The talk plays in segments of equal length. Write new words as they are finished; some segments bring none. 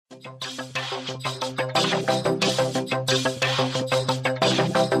Welcome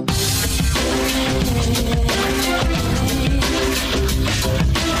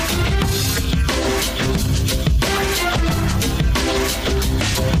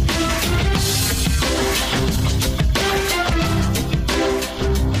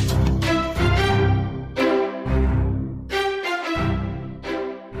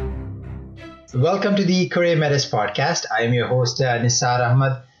to the Career Matters podcast. I am your host, Nisar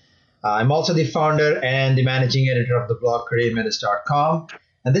Ahmed. I'm also the founder and the managing editor of the blog careermatters.com.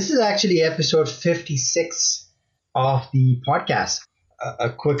 And this is actually episode 56 of the podcast. A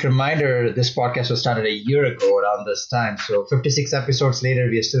quick reminder, this podcast was started a year ago around this time. So 56 episodes later,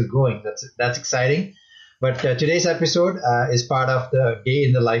 we are still going. That's exciting. But today's episode is part of the Day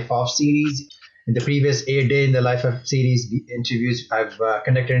in the Life of series. In the previous 8 Day in the Life of series interviews, I've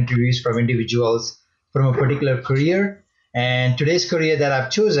conducted interviews from individuals from a particular career. And today's career that I've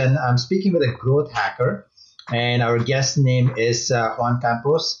chosen, I'm speaking with a growth hacker. And our guest name is Juan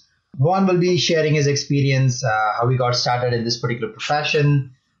Campos. Juan will be sharing his experience, how he got started in this particular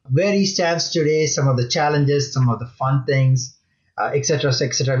profession, where he stands today, some of the challenges, some of the fun things, etc.,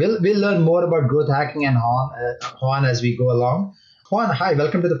 etc. We'll learn more about growth hacking and Juan as we go along. Juan, hi,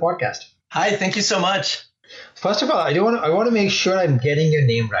 welcome to the podcast. Hi, thank you so much. First of all, I want to make sure I'm getting your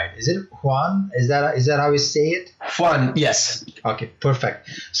name right. Is it Juan? Is that how you say it? Juan, yes. Okay, perfect.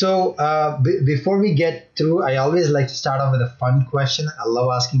 So before we get through, I always like to start off with a fun question. I love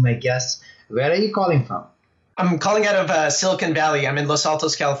asking my guests, where are you calling from? I'm calling out of Silicon Valley. I'm in Los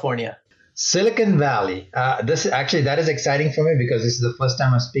Altos, California. Silicon Valley. That is exciting for me because this is the first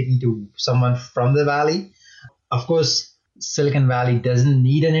time I'm speaking to someone from the Valley. Of course, Silicon Valley doesn't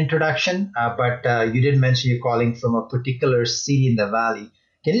need an introduction, but you did mention you're calling from a particular city in the Valley.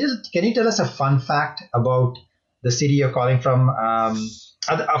 Can you tell us a fun fact about the city you're calling from?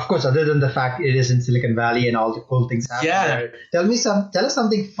 Of course, other than the fact it is in Silicon Valley and all the cool things happen there. Tell us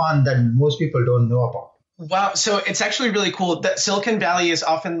something fun that most people don't know about. Wow. So it's actually really cool. That Silicon Valley is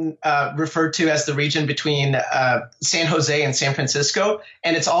often referred to as the region between San Jose and San Francisco.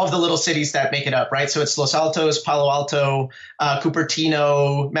 And it's all of the little cities that make it up, right? So it's Los Altos, Palo Alto,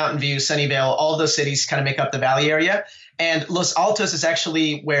 Cupertino, Mountain View, Sunnyvale. All of those cities kind of make up the Valley area. And Los Altos is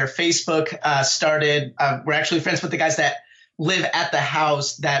actually where Facebook started. We're actually friends with the guys that live at the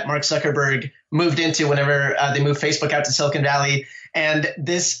house that Mark Zuckerberg moved into whenever they moved Facebook out to Silicon Valley. And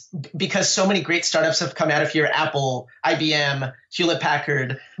this, because so many great startups have come out of here, Apple, IBM,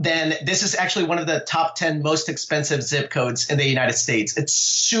 Hewlett-Packard, then this is actually one of the top 10 most expensive zip codes in the United States. It's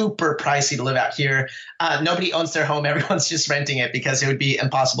super pricey to live out here. Nobody owns their home. Everyone's just renting it because it would be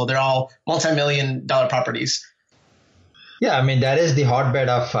impossible. They're all multi-million-dollar properties. Yeah, I mean, that is the hotbed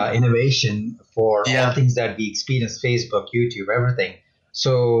of innovation for all things that we experience, Facebook, YouTube, everything.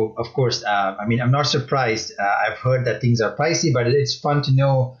 So, of course, I'm not surprised. I've heard that things are pricey, but it's fun to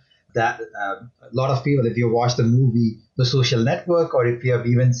know that a lot of people, if you watch the movie The Social Network, or if you have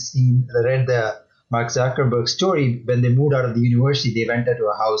even read the Mark Zuckerberg story, when they moved out of the university, they went into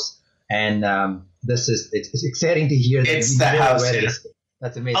a house. And it's exciting to hear that. It's that house. Yeah.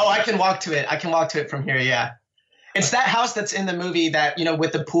 That's amazing. Oh, I can walk to it from here. Yeah. It's that house that's in the movie that,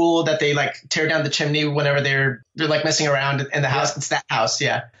 with the pool that they like tear down the chimney whenever they're like messing around in the house. It's that house.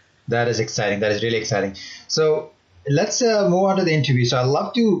 Yeah. That is exciting. That is really exciting. So let's move on to the interview. So I'd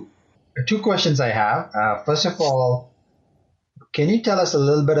love to, two questions I have. First of all, can you tell us a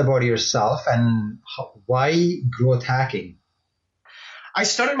little bit about yourself and why growth hacking? I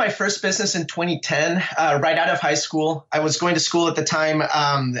started my first business in 2010, right out of high school. I was going to school at the time.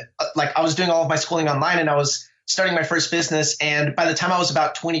 I was doing all of my schooling online and I was starting my first business. And by the time I was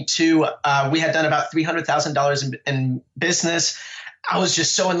about 22, we had done about $300,000 in business. I was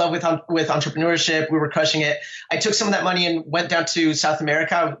just so in love with entrepreneurship. We were crushing it. I took some of that money and went down to South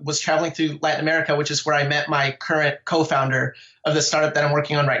America. I was traveling through Latin America, which is where I met my current co-founder of the startup that I'm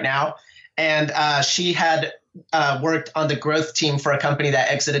working on right now. And she had worked on the growth team for a company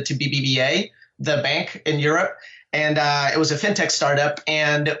that exited to BBVA, the bank in Europe. And it was a fintech startup.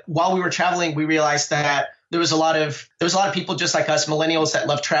 And while we were traveling, we realized that there was a lot of people just like us, millennials, that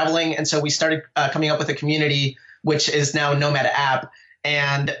love traveling. And so we started coming up with a community, which is now Nomad App.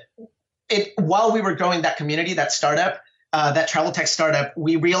 And while we were growing that community, that startup, that travel tech startup,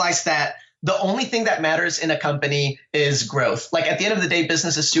 we realized that the only thing that matters in a company is growth. Like at the end of the day,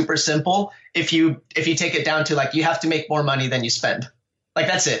 business is super simple. If you take it down to like, you have to make more money than you spend. Like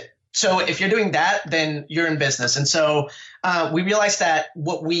that's it. So if you're doing that, then you're in business. And so we realized that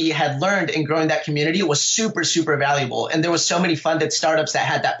what we had learned in growing that community was super, super valuable. And there was so many funded startups that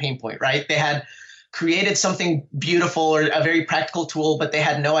had that pain point, right? They had created something beautiful or a very practical tool, but they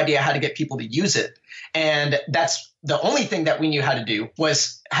had no idea how to get people to use it. And that's the only thing that we knew how to do,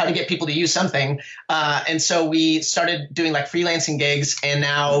 was how to get people to use something. And so we started doing like freelancing gigs, and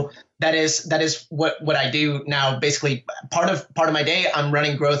now that is what I do now. Basically, part of my day, I'm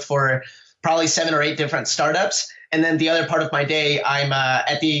running growth for probably 7 or 8 different startups. And then the other part of my day, I'm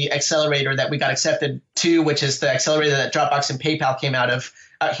at the accelerator that we got accepted to, which is the accelerator that Dropbox and PayPal came out of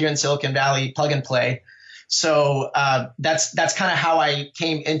out here in Silicon Valley, Plug and Play. So that's kind of how I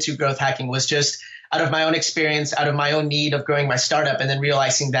came into growth hacking, was just out of my own experience, out of my own need of growing my startup, and then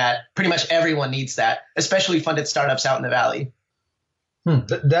realizing that pretty much everyone needs that, especially funded startups out in the Valley.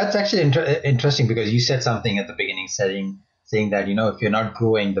 That's actually interesting, because you said something at the beginning saying that, if you're not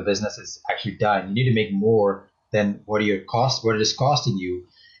growing, the business is actually done. You need to make more than what it is costing you.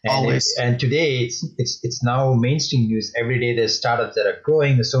 And Always. And today it's now mainstream news. Every day there's startups that are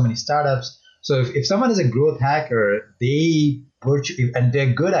growing. There's so many startups. So if someone is a growth hacker, and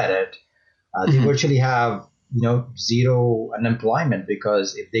they're good at it, they virtually have zero unemployment,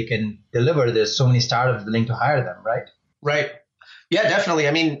 because if they can deliver, there's so many startups willing to hire them, right? Right. Yeah, definitely.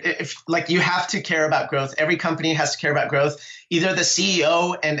 I mean, if you have to care about growth, every company has to care about growth. Either the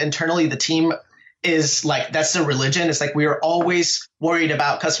CEO and internally the team is like, that's the religion. It's like, we are always worried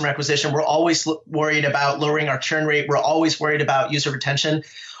about customer acquisition. We're always worried about lowering our churn rate. We're always worried about user retention.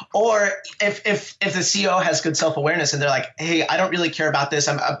 Or if the CEO has good self-awareness and they're like, hey, I don't really care about this.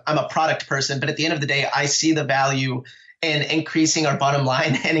 I'm a product person, but at the end of the day, I see the value in increasing our bottom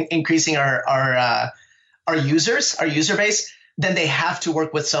line and increasing our user base. Then they have to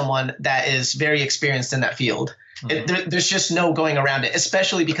work with someone that is very experienced in that field. There's just no going around it,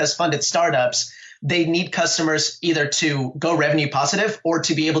 especially because funded startups, they need customers either to go revenue positive or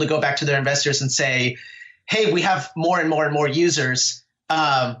to be able to go back to their investors and say, hey, we have more and more and more users.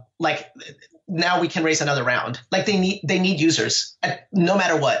 Like now we can raise another round. Like they need users no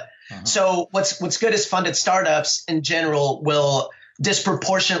matter what. So what's good is funded startups in general will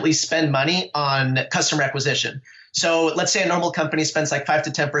disproportionately spend money on customer acquisition. So let's say a normal company spends like 5 to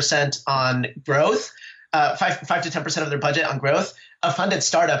 10% on growth, 5 to 10% of their budget on growth. A funded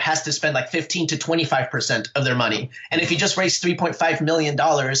startup has to spend like 15 to 25% of their money. And if you just raise $3.5 million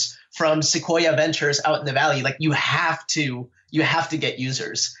from Sequoia Ventures out in the Valley, like you have to get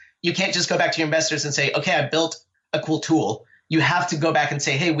users. You can't just go back to your investors and say, okay, I built a cool tool. You have to go back and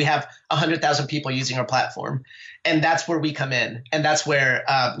say, hey, we have 100,000 people using our platform. And that's where we come in. And that's where,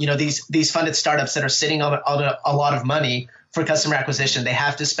 these funded startups that are sitting on a lot of money for customer acquisition, they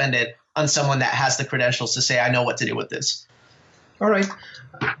have to spend it on someone that has the credentials to say, I know what to do with this. All right.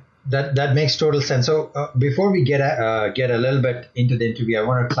 That makes total sense. So before we get a little bit into the interview, I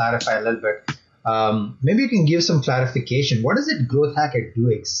want to clarify a little bit. Maybe you can give some clarification. What does it growth hacker do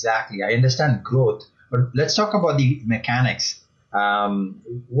exactly? I understand growth, but let's talk about the mechanics.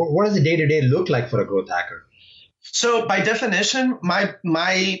 What does the day-to-day look like for a growth hacker? So by definition, my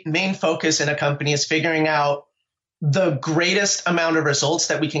main focus in a company is figuring out the greatest amount of results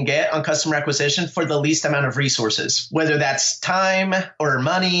that we can get on customer acquisition for the least amount of resources, whether that's time or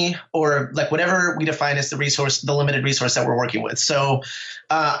money or like whatever we define as the limited resource that we're working with. So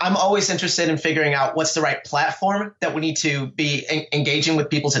I'm always interested in figuring out what's the right platform that we need to be engaging with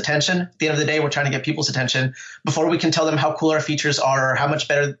people's attention. At the end of the day, we're trying to get people's attention. Before we can tell them how cool our features are or how much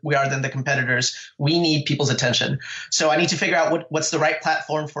better we are than the competitors, we need people's attention. So I need to figure out what's the right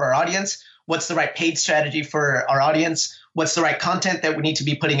platform for our audience. What's the right paid strategy for our audience? What's the right content that we need to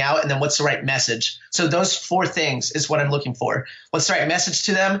be putting out? And then what's the right message? So those 4 things is what I'm looking for. What's the right message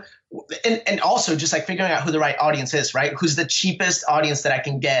to them? And also just like figuring out who the right audience is, right? Who's the cheapest audience that I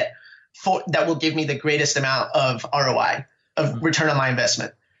can get that will give me the greatest amount of ROI, of return on my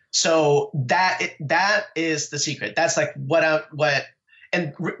investment. So that is the secret. That's like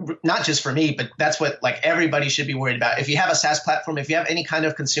and not just for me, but that's what like everybody should be worried about. If you have a SaaS platform, if you have any kind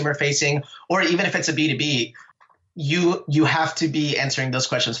of consumer facing, or even if it's a B2B, you have to be answering those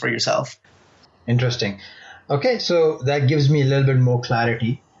questions for yourself. Interesting. Okay, so that gives me a little bit more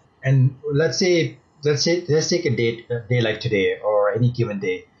clarity. And let's take a day like today or any given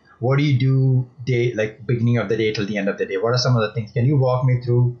day. What do you do like beginning of the day till the end of the day? What are some of the things? Can you walk me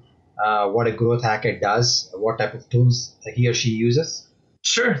through what a growth hacker does? What type of tools he or she uses?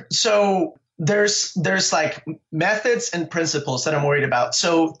 Sure. So there's like methods and principles that I'm worried about.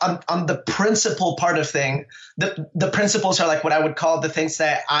 So on the principle part of thing, the principles are like what I would call the things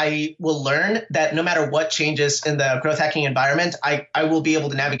that I will learn that no matter what changes in the growth hacking environment, I will be able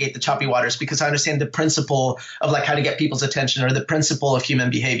to navigate the choppy waters because I understand the principle of like how to get people's attention or the principle of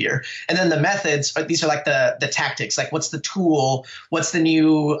human behavior. And then the methods these are like the tactics, like what's the tool, what's the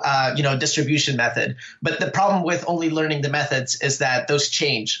new distribution method. But the problem with only learning the methods is that those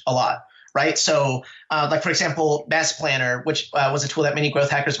change a lot. Right. So like, for example, Mass Planner, which was a tool that many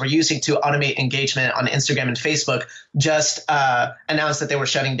growth hackers were using to automate engagement on Instagram and Facebook, just announced that they were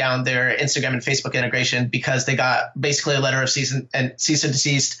shutting down their Instagram and Facebook integration because they got basically a letter of cease and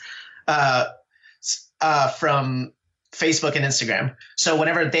desist from Facebook and Instagram. So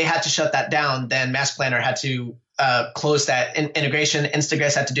whenever they had to shut that down, then Mass Planner had to close that integration.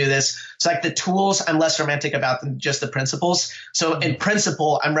 Instagram had to do this. So like the tools, I'm less romantic about than just the principles. So in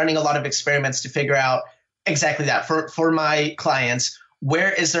principle, I'm running a lot of experiments to figure out exactly that for my clients.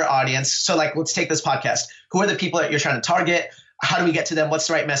 Where is their audience? So like, let's take this podcast. Who are the people that you're trying to target? How do we get to them? What's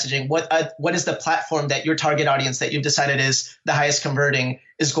the right messaging? What is the platform that your target audience that you've decided is the highest converting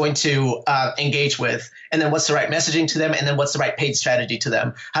is going to engage with? And then what's the right messaging to them? And then what's the right paid strategy to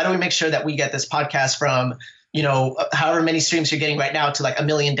them? How do we make sure that we get this podcast from however many streams you're getting right now to like 1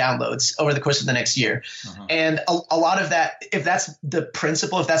 million downloads over the course of the next year? And a lot of that, if that's the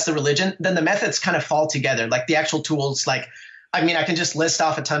principle, if that's the religion, then the methods kind of fall together. Like the actual tools, like, I mean, I can just list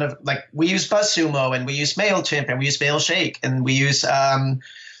off a ton of, like, we use BuzzSumo and we use MailChimp and we use MailShake and we use,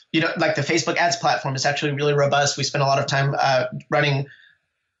 like the Facebook ads platform is actually really robust. We spend a lot of time running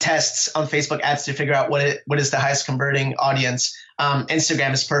tests on Facebook ads to figure out what is the highest converting audience.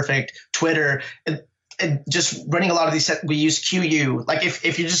 Instagram is perfect. Twitter, just running a lot of these. We use QU. Like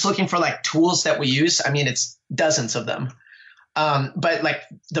if you're just looking for like tools that we use, I mean, it's dozens of them. But like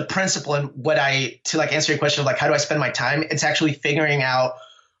the principle and to like answer your question of like, how do I spend my time? It's actually figuring out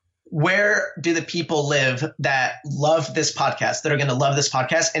where do the people live that love this podcast, that are going to love this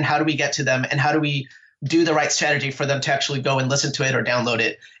podcast, and how do we get to them, and how do we do the right strategy for them to actually go and listen to it or download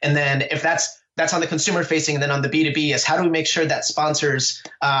it? And then if that's on the consumer facing, and then on the B2B is how do we make sure that sponsors,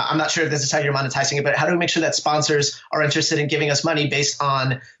 I'm not sure if this is how you're monetizing it, but how do we make sure that sponsors are interested in giving us money based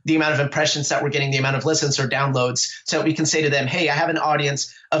on the amount of impressions that we're getting, the amount of listens or downloads, so that we can say to them, hey, I have an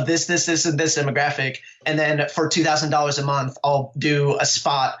audience of this, and this demographic. And then for $2,000 a month, I'll do a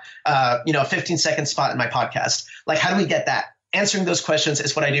spot, a 15-second spot in my podcast. Like, how do we get that? Answering those questions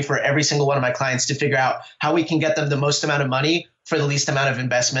is what I do for every single one of my clients to figure out how we can get them the most amount of money for the least amount of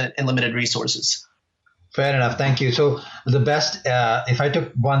investment and limited resources. Fair enough. Thank you. So the best, if I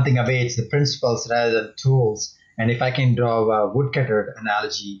took one thing away, it's the principles rather than tools. And if I can draw a woodcutter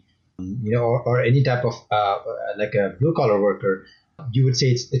analogy, or any type of like a blue collar worker, you would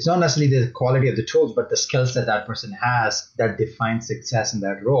say it's not necessarily the quality of the tools, but the skills that person has that defines success in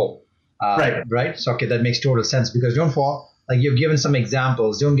that role. Right. So, okay, that makes total sense, because don't fall. Like you've given some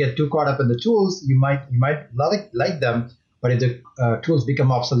examples, don't get too caught up in the tools. You might like them, but if the tools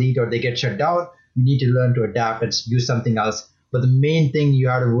become obsolete or they get shut down, you need to learn to adapt and use something else. But the main thing you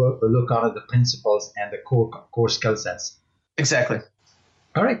have to look on are the principles and the core skill sets. Exactly.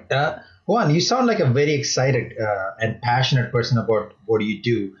 All right. Juan, you sound like a very excited and passionate person about what you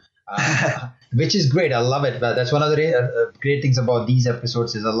do, which is great. I love it. That's one of the great things about these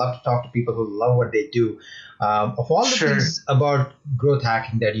episodes is I love to talk to people who love what they do. Of all the things about growth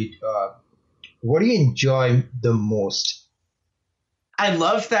hacking that you, what do you enjoy the most? I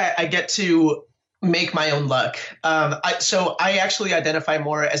love that I get to make my own luck. So I actually identify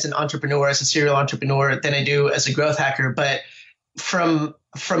more as an entrepreneur, as a serial entrepreneur, than I do as a growth hacker. But from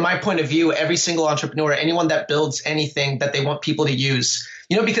my point of view, every single entrepreneur, anyone that builds anything that they want people to use,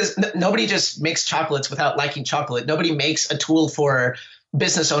 because nobody just makes chocolates without liking chocolate. Nobody makes a tool for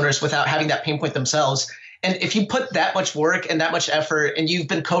business owners without having that pain point themselves. And if you put that much work and that much effort, and you've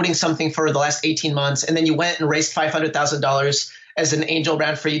been coding something for the last 18 months, and then you went and raised $500,000 as an angel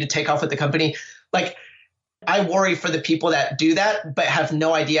round for you to take off with the company, like, I worry for the people that do that but have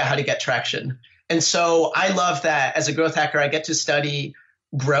no idea how to get traction. And so I love that as a growth hacker, I get to study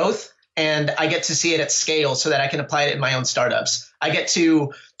growth and I get to see it at scale so that I can apply it in my own startups. I get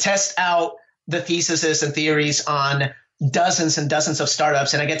to test out the theses and theories on dozens and dozens of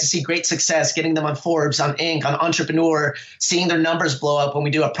startups, and I get to see great success getting them on Forbes, on Inc., on Entrepreneur, seeing their numbers blow up when we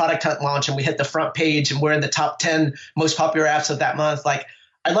do a product hunt launch and we hit the front page and we're in the top 10 most popular apps of that month. Like,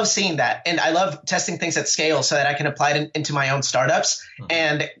 I love seeing that. And I love testing things at scale so that I can apply it into my own startups.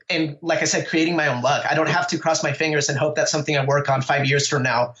 And like I said, creating my own luck. I don't have to cross my fingers and hope that something I work on 5 years from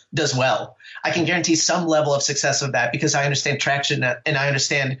now does well. I can guarantee some level of success of that because I understand traction and I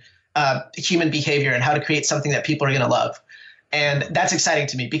understand human behavior and how to create something that people are going to love. And that's exciting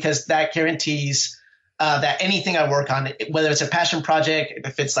to me because that guarantees that anything I work on, whether it's a passion project,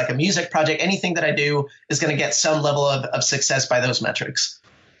 if it's like a music project, anything that I do is going to get some level of success by those metrics.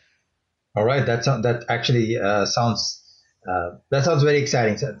 All right, that actually sounds very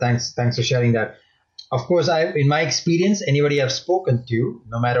exciting. So thanks for sharing that. Of course, in my experience, anybody I've spoken to,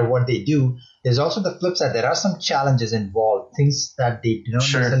 no matter what they do, there's also the flip side. There are some challenges involved, things that they don't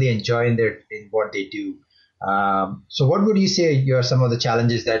necessarily enjoy in what they do. So, what would you say are some of the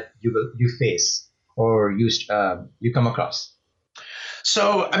challenges that you face or you come across?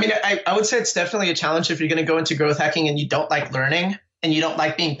 So, I mean, I would say it's definitely a challenge if you're going to go into growth hacking and you don't like learning and you don't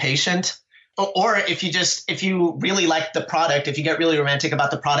like being patient. Or if you really like the product, if you get really romantic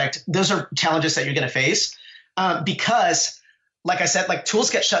about the product, those are challenges that you're going to face because, like I said, like tools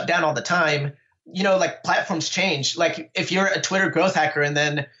get shut down all the time. Like platforms change. Like if you're a Twitter growth hacker and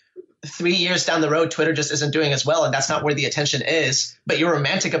then 3 years down the road, Twitter just isn't doing as well, and that's not where the attention is. But you're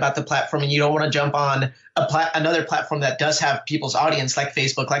romantic about the platform and you don't want to jump on another platform that does have people's audience, like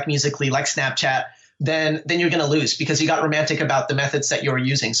Facebook, like Musical.ly, like Snapchat. Then you're going to lose because you got romantic about the methods that you're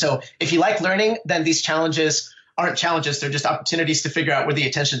using. So if you like learning, then these challenges aren't challenges. They're just opportunities to figure out where the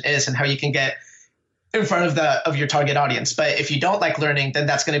attention is and how you can get in front of your target audience. But if you don't like learning, then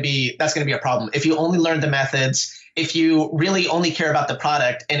that's going to be a problem. If you only learn the methods, if you really only care about the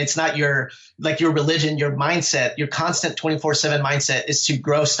product and it's not your religion, your mindset, your constant 24/7 mindset is to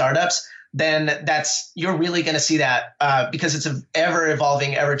grow startups, then you're really going to see that because it's an ever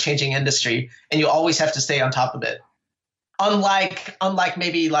evolving, ever changing industry, and you always have to stay on top of it. Unlike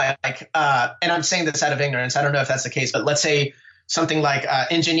maybe and I'm saying this out of ignorance, I don't know if that's the case, but let's say something like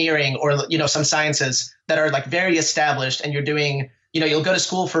engineering or some sciences that are like very established, and you're doing, you'll go to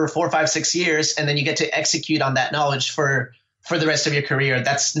school for 4, 5, 6 years, and then you get to execute on that knowledge for the rest of your career.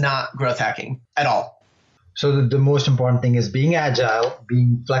 That's not growth hacking at all. So the most important thing is being agile,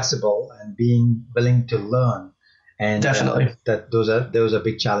 being flexible, and being willing to learn. And definitely, those are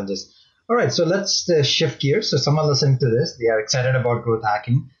big challenges. All right, so let's shift gears. So someone listening to this, they are excited about growth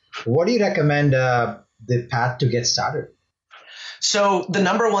hacking. What do you recommend the path to get started? So the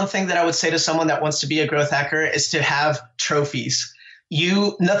number one thing that I would say to someone that wants to be a growth hacker is to have trophies.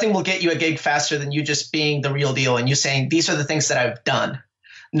 Nothing will get you a gig faster than you just being the real deal and you saying, these are the things that I've done.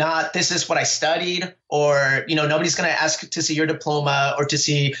 Not this is what I studied, or, nobody's going to ask to see your diploma or to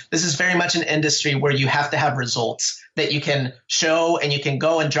see. This is very much an industry where you have to have results that you can show, and you can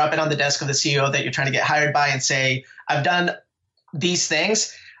go and drop it on the desk of the CEO that you're trying to get hired by and say, I've done these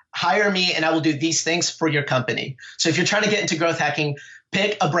things, hire me and I will do these things for your company. So if you're trying to get into growth hacking,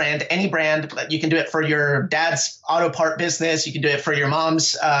 pick a brand, any brand. You can do it for your dad's auto part business. You can do it for your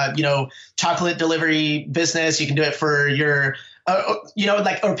mom's, chocolate delivery business. You can do it for your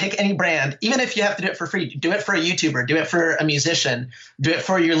or pick any brand, even if you have to do it for free. Do it for a YouTuber, do it for a musician, do it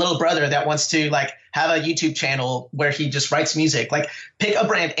for your little brother that wants to have a YouTube channel where he just writes music. Pick a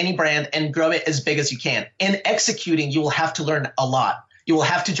brand, any brand, and grow it as big as you can. In executing, you will have to learn a lot. You will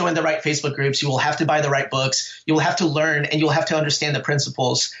have to join the right Facebook groups. You will have to buy the right books. You will have to learn, and you'll have to understand the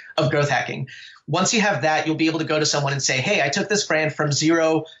principles of growth hacking. Once you have that, you'll be able to go to someone and say, hey, I took this brand from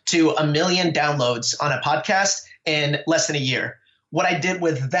 0 to 1 million downloads on a podcast in less than a year. What I did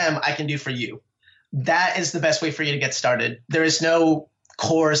with them, I can do for you. That is the best way for you to get started. There is no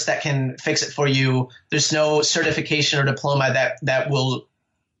course that can fix it for you. There's no certification or diploma that will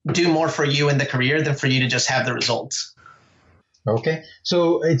do more for you in the career than for you to just have the results. Okay.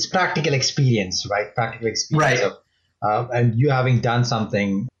 So it's practical experience, right? Practical experience. Right. And you having done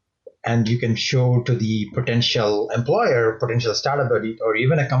something, and you can show to the potential employer, potential startup, or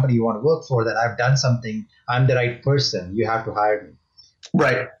even a company you want to work for, that I've done something, I'm the right person, you have to hire me.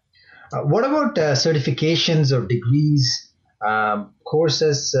 Right. What about certifications or degrees,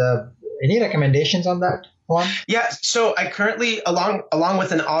 courses? Any recommendations on that, Juan? Yeah. So I currently, along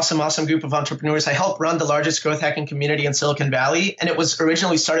with an awesome group of entrepreneurs, I help run the largest growth hacking community in Silicon Valley. And it was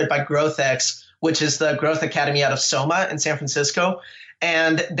originally started by GrowthX, which is the growth academy out of Soma in San Francisco.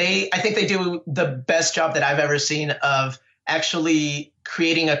 And I think they do the best job that I've ever seen of actually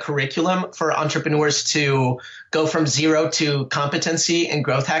creating a curriculum for entrepreneurs to go from 0 to competency in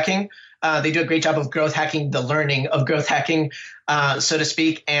growth hacking. They do a great job of growth hacking, the learning of growth hacking, so to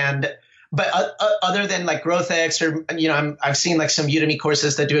speak. But other than GrowthX, or I've seen some Udemy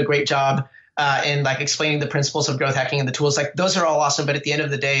courses that do a great job in explaining the principles of growth hacking and the tools. Those are all awesome. But at the end of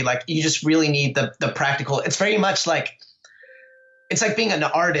the day, you just really need the practical. It's very much it's like being an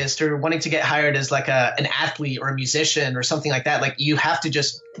artist or wanting to get hired as an athlete or a musician or something like that. You have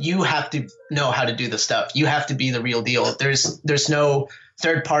to know how to do the stuff. You have to be the real deal. There's no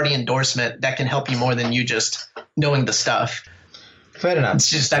third party endorsement that can help you more than you just knowing the stuff. Fair enough. It's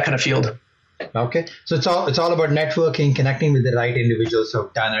just that kind of field. Okay. So it's all about networking, connecting with the right individuals who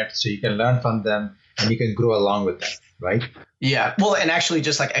have done it so you can learn from them and you can grow along with them, right? Yeah. Well, and actually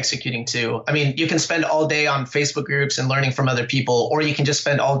just like executing too. I mean, you can spend all day on Facebook groups and learning from other people, or you can just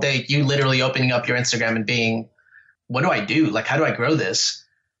spend all day you literally opening up your Instagram and being, what do I do? Like, how do I grow this?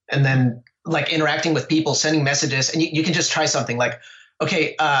 And then like interacting with people, sending messages, and you can just try something like,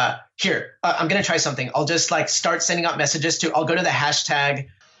 okay, I'm going to try something. I'll just like start sending out messages I'll go to the hashtag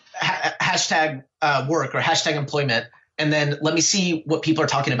work or hashtag employment. And then let me see what people are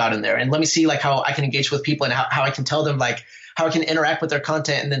talking about in there. And let me see like how I can engage with people and how I can tell them like how I can interact with their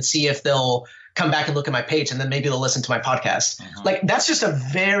content and then see if they'll come back and look at my page and then maybe they'll listen to my podcast. Like that's just a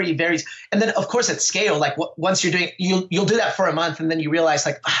very, very, and then of course at scale, like once you're doing, you'll do that for a month and then you realize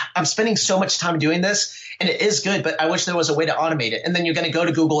like, I'm spending so much time doing this and it is good, but I wish there was a way to automate it. And then you're going to go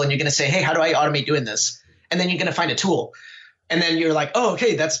to Google and you're going to say, hey, how do I automate doing this? And then you're going to find a tool. And then you're like, oh,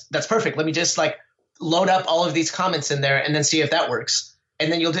 okay, that's perfect. Let me just like load up all of these comments in there and then see if that works.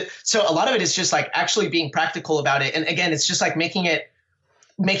 And then you'll do. So a lot of it is just like actually being practical about it. And again, it's just like making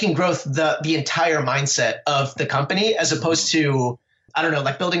growth the entire mindset of the company, as opposed to, I don't know,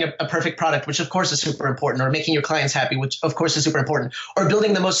 like building a perfect product, which of course is super important, or making your clients happy, which of course is super important, or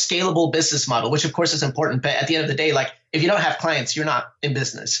building the most scalable business model, which of course is important. But at the end of the day, like if you don't have clients, you're not in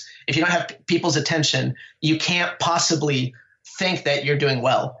business. If you don't have people's attention, you can't possibly think that you're doing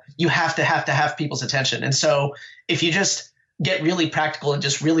well. You have to have people's attention. And so if you just get really practical and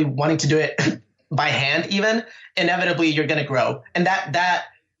just really wanting to do it by hand, even inevitably you're going to grow. And that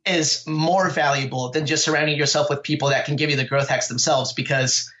is more valuable than just surrounding yourself with people that can give you the growth hacks themselves,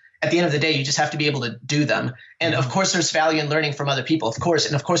 because at the end of the day, you just have to be able to do them. And of course, there's value in learning from other people, of course.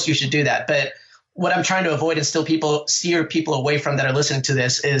 And of course, you should do that. But what I'm trying to avoid and steer people away from that are listening to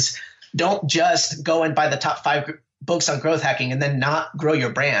this is don't just go and buy the top 5 books on growth hacking and then not grow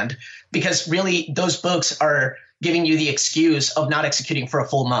your brand, because really those books are giving you the excuse of not executing for a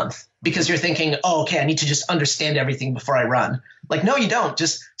full month because you're thinking, oh, okay, I need to just understand everything before I run. Like, no, you don't.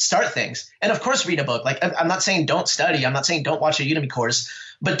 Just start things. And of course, read a book. Like, I'm not saying don't study. I'm not saying don't watch a Udemy course,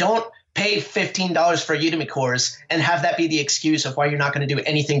 but don't pay $15 for a Udemy course and have that be the excuse of why you're not going to do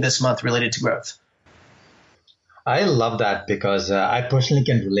anything this month related to growth. I love that because I personally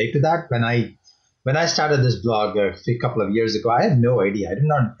can relate to that. When I started this blog a couple of years ago, I had no idea.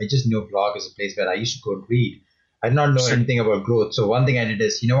 I just knew blog is a place where I used to go and read. I did not know anything about growth. So one thing I did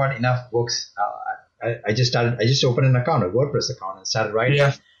is, enough books. I just opened an account, a WordPress account, and started writing.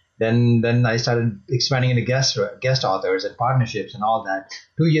 Yeah. Then I started expanding into guest authors and partnerships and all that.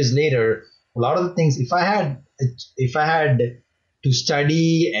 2 years later, a lot of the things, if I had to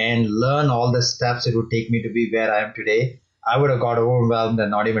study and learn all the steps it would take me to be where I am today, I would have got overwhelmed and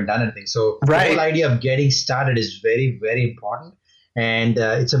not even done anything. So The whole idea of getting started is very, very important. And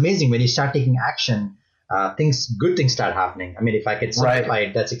it's amazing when you start taking action, good things start happening. I mean, if I could simplify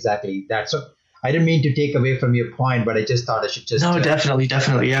it, that's exactly that. So I didn't mean to take away from your point, but I just thought I should just... No, definitely.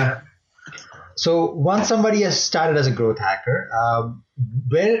 Yeah. So once somebody has started as a growth hacker,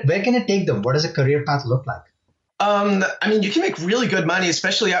 where can it take them? What does a career path look like? I mean, you can make really good money,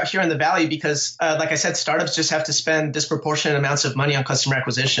 especially out here in the Valley, because like I said, startups just have to spend disproportionate amounts of money on customer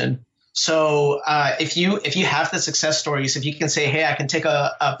acquisition. So if you have the success stories, if you can say, hey, I can take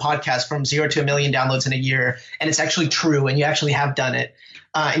a podcast from 0 to 1 million downloads in a year, and it's actually true, and you actually have done it,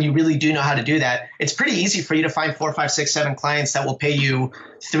 and you really do know how to do that, it's pretty easy for you to find 4, 5, 6, 7 clients that will pay you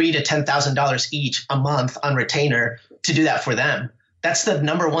 $3,000 to $10,000 each a month on retainer to do that for them. That's the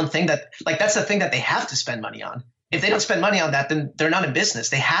number one thing that's the thing that they have to spend money on. If they don't spend money on that, then they're not in business.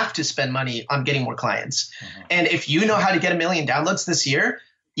 They have to spend money on getting more clients. Mm-hmm. And if you know how to get 1 million downloads this year,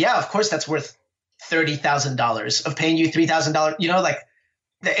 yeah, of course, that's worth $30,000 of paying you $3,000.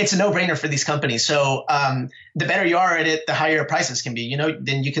 It's a no-brainer for these companies. So the better you are at it, the higher prices can be.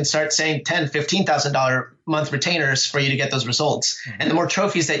 Then you can start saying $10,000, $15,000 month retainers for you to get those results. Mm-hmm. And the more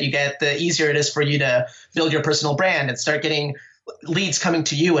trophies that you get, the easier it is for you to build your personal brand and start getting leads coming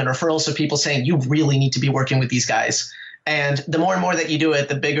to you and referrals of people saying you really need to be working with these guys. And the more and more that you do it,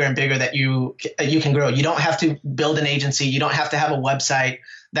 the bigger and bigger that you can grow. You don't have to build an agency. You don't have to have a website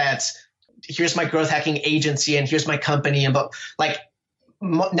that's here's my growth hacking agency and here's my company. And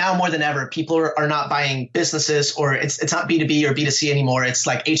now more than ever, people are not buying businesses, or it's not B2B or B2C anymore. It's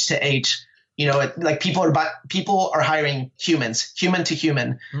like H to H. People are hiring humans, human to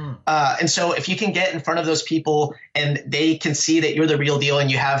human. And so if you can get in front of those people and they can see that you're the real deal and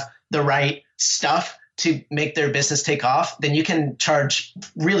you have the right stuff to make their business take off, then you can charge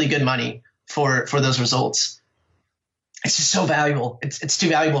really good money for those results. It's just so valuable. It's too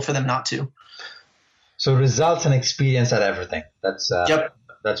valuable for them not to. So results and experience are everything. Yep,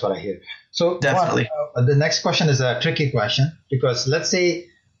 That's what I hear. So definitely. the next question is a tricky question, because let's say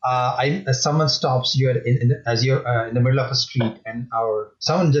someone stops you as you're in the middle of a street, and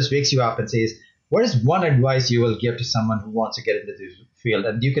someone just wakes you up and says, "What is one advice you will give to someone who wants to get into this field?"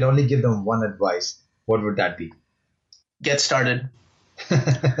 And you can only give them one advice. What would that be? Get started.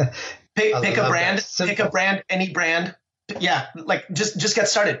 Pick a brand. Pick a brand. Any brand. Yeah, like just get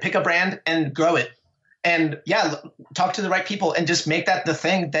started. Pick a brand and grow it. And yeah, talk to the right people and just make that the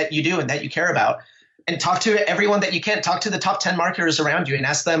thing that you do and that you care about. And talk to everyone that you can. Talk to the top 10 marketers around you and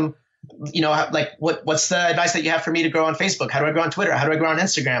ask them, like what's the advice that you have for me to grow on Facebook? How do I grow on Twitter? How do I grow on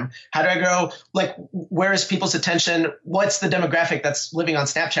Instagram? How do I grow? Like, where is people's attention? What's the demographic that's living on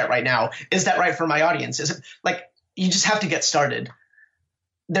Snapchat right now? Is that right for my audience? Is it like, you just have to get started.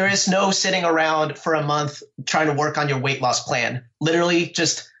 There is no sitting around for a month trying to work on your weight loss plan. Literally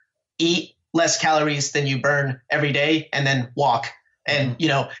just eat less calories than you burn every day and then walk. And,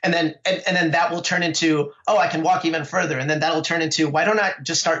 and then that will turn into, oh, I can walk even further. And then that'll turn into, why don't I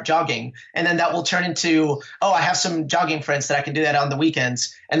just start jogging? And then that will turn into, oh, I have some jogging friends that I can do that on the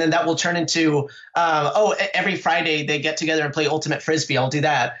weekends. And then that will turn into, every Friday they get together and play ultimate Frisbee. I'll do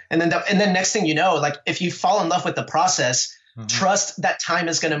that. And then next thing you know, like, if you fall in love with the process, trust that time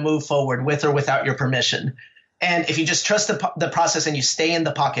is going to move forward with or without your permission. And if you just trust the process and you stay in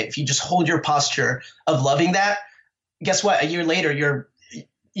the pocket, if you just hold your posture of loving that, guess what? A year later,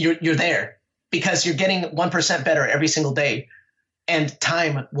 you're there, because you're getting 1% better every single day, and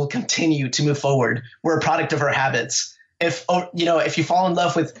time will continue to move forward. We're a product of our habits. If you fall in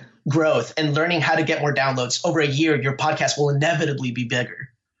love with growth and learning how to get more downloads, over a year, your podcast will inevitably be bigger.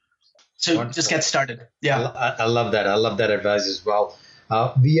 So Wonderful. Just get started. Yeah. I love that. I love that advice as well.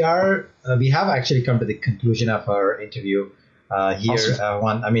 We have actually come to the conclusion of our interview here. Awesome.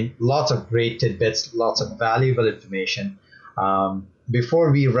 Juan, I mean, lots of great tidbits, lots of valuable information.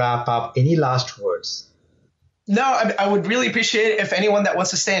 Before we wrap up, any last words? No, I would really appreciate it if anyone that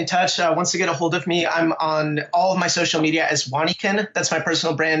wants to stay in touch wants to get a hold of me. I'm on all of my social media as Juanikin. That's my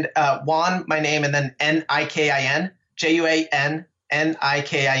personal brand. Juan, my name, and then Nikin, Juannikin,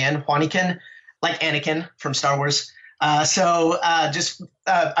 Juanikin, like Anakin from Star Wars. I'm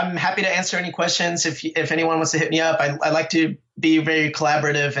happy to answer any questions. If anyone wants to hit me up, I like to be very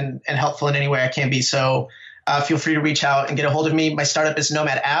collaborative and helpful in any way I can be. So feel free to reach out and get a hold of me. My startup is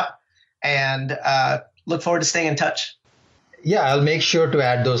Nomad App, and look forward to staying in touch. Yeah, I'll make sure to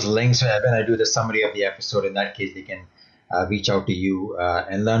add those links when I do the summary of the episode. In that case, they can reach out to you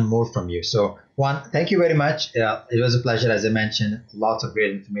and learn more from you. So, Juan, thank you very much. It was a pleasure. As I mentioned, lots of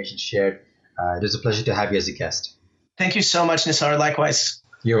great information shared. It was a pleasure to have you as a guest. Thank you so much, Nisar. Likewise.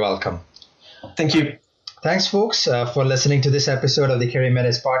 You're welcome. Thank you. Thanks, folks, for listening to this episode of the Career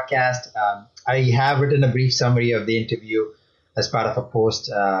Matters podcast. I have written a brief summary of the interview as part of a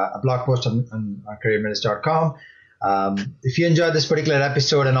blog post on careermatters.com. If you enjoyed this particular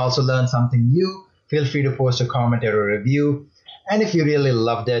episode and also learned something new, feel free to post a comment or a review. And if you really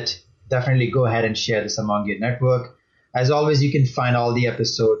loved it, definitely go ahead and share this among your network. As always, you can find all the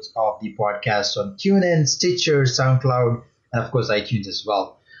episodes of the podcast on TuneIn, Stitcher, SoundCloud, and of course, iTunes as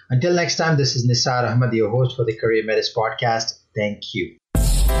well. Until next time, this is Nisar Ahmad, your host for the Career Matters podcast. Thank you.